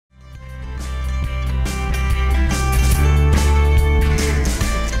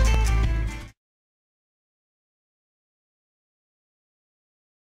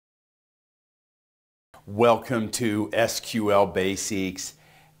Welcome to SQL Basics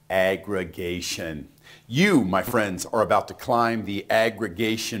Aggregation. You, my friends, are about to climb the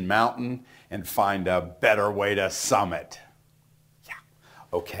aggregation mountain and find a better way to summit. Yeah,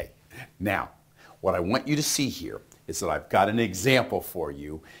 okay. Now, what I want you to see here is that I've got an example for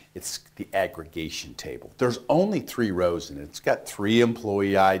you. It's the aggregation table. There's only 3 rows in it. It's got 3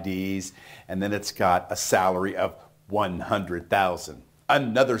 employee IDs, and then it's got a salary of $100,000.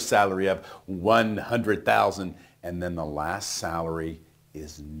 Another salary of $100,000, and then the last salary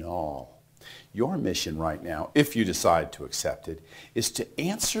is null. Your mission right now, if you decide to accept it, is to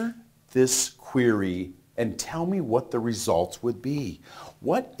answer this query and tell me what the results would be.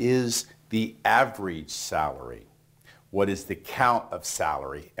 What is the average salary? What is the count of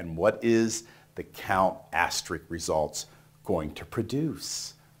salary? And what is the count asterisk results going to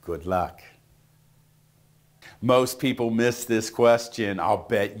produce? Good luck. Most people miss this question. I'll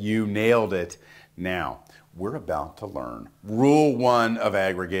bet you nailed it. Now, we're about to learn Rule 1 of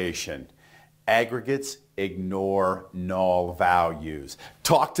aggregation. Aggregates ignore null values.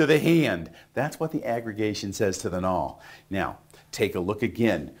 Talk to the hand. That's what the aggregation says to the null. Now, take a look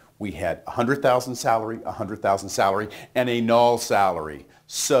again. We had 100,000 salary, 100,000 salary, and a null salary.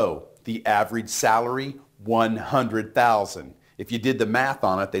 So the average salary, 100,000. If you did the math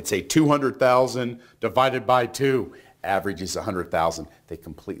on it, they'd say 200,000 divided by 2. Average is 100,000. They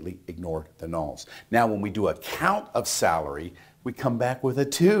completely ignored the nulls. Now, when we do a count of salary, we come back with a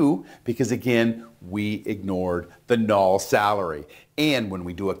 2 because, again, we ignored the null salary. And when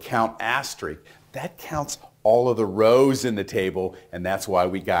we do a count asterisk, that counts all of the rows in the table, and that's why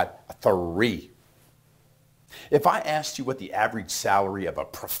we got a 3. If I asked you what the average salary of a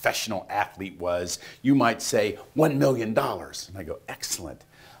professional athlete was, you might say $1 million. And I go, excellent.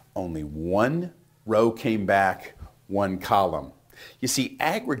 Only 1 row came back, 1 column. You see,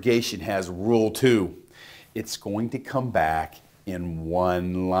 aggregation has rule 2. It's going to come back in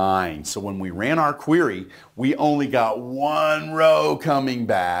 1 line. So when we ran our query, we only got 1 row coming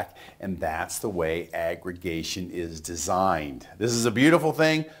back, and that's the way aggregation is designed. This is a beautiful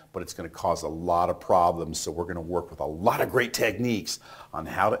thing, but it's going to cause a lot of problems, so we're going to work with a lot of great techniques on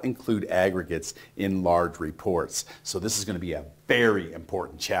how to include aggregates in large reports. So this is going to be a very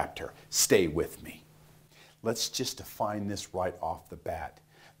important chapter. Stay with me. Let's just define this right off the bat.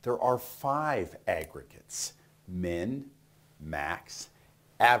 There are 5 aggregates: min, max,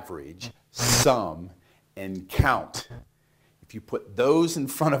 average, sum, and count. If you put those in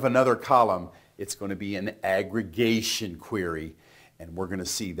front of another column, it's going to be an aggregation query, and we're going to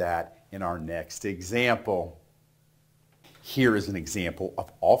see that in our next example. Here is an example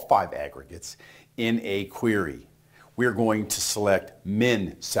of all 5 aggregates in a query. We're going to select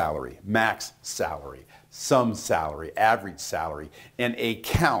min salary, max salary, sum salary, average salary, and a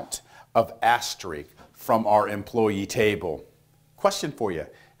count of asterisk from our employee table. Question for you: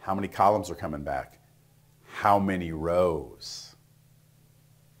 how many columns are coming back? How many rows?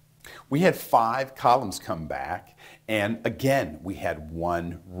 We had 5 columns come back, and again, we had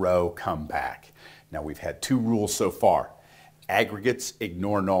 1 row come back. Now, we've had 2 rules so far. Aggregates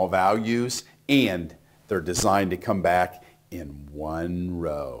ignore null values, and they're designed to come back in 1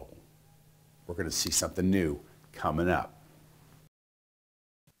 row. We're going to see something new coming up.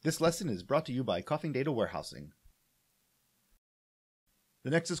 This lesson is brought to you by Coffing Data Warehousing. The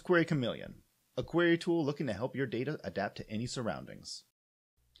next is Query Chameleon, a query tool looking to help your data adapt to any surroundings.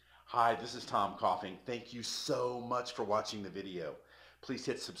 Hi, this is Tom Coffing. Thank you so much for watching the video. Please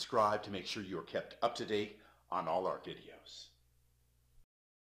hit subscribe to make sure you are kept up to date on all our videos.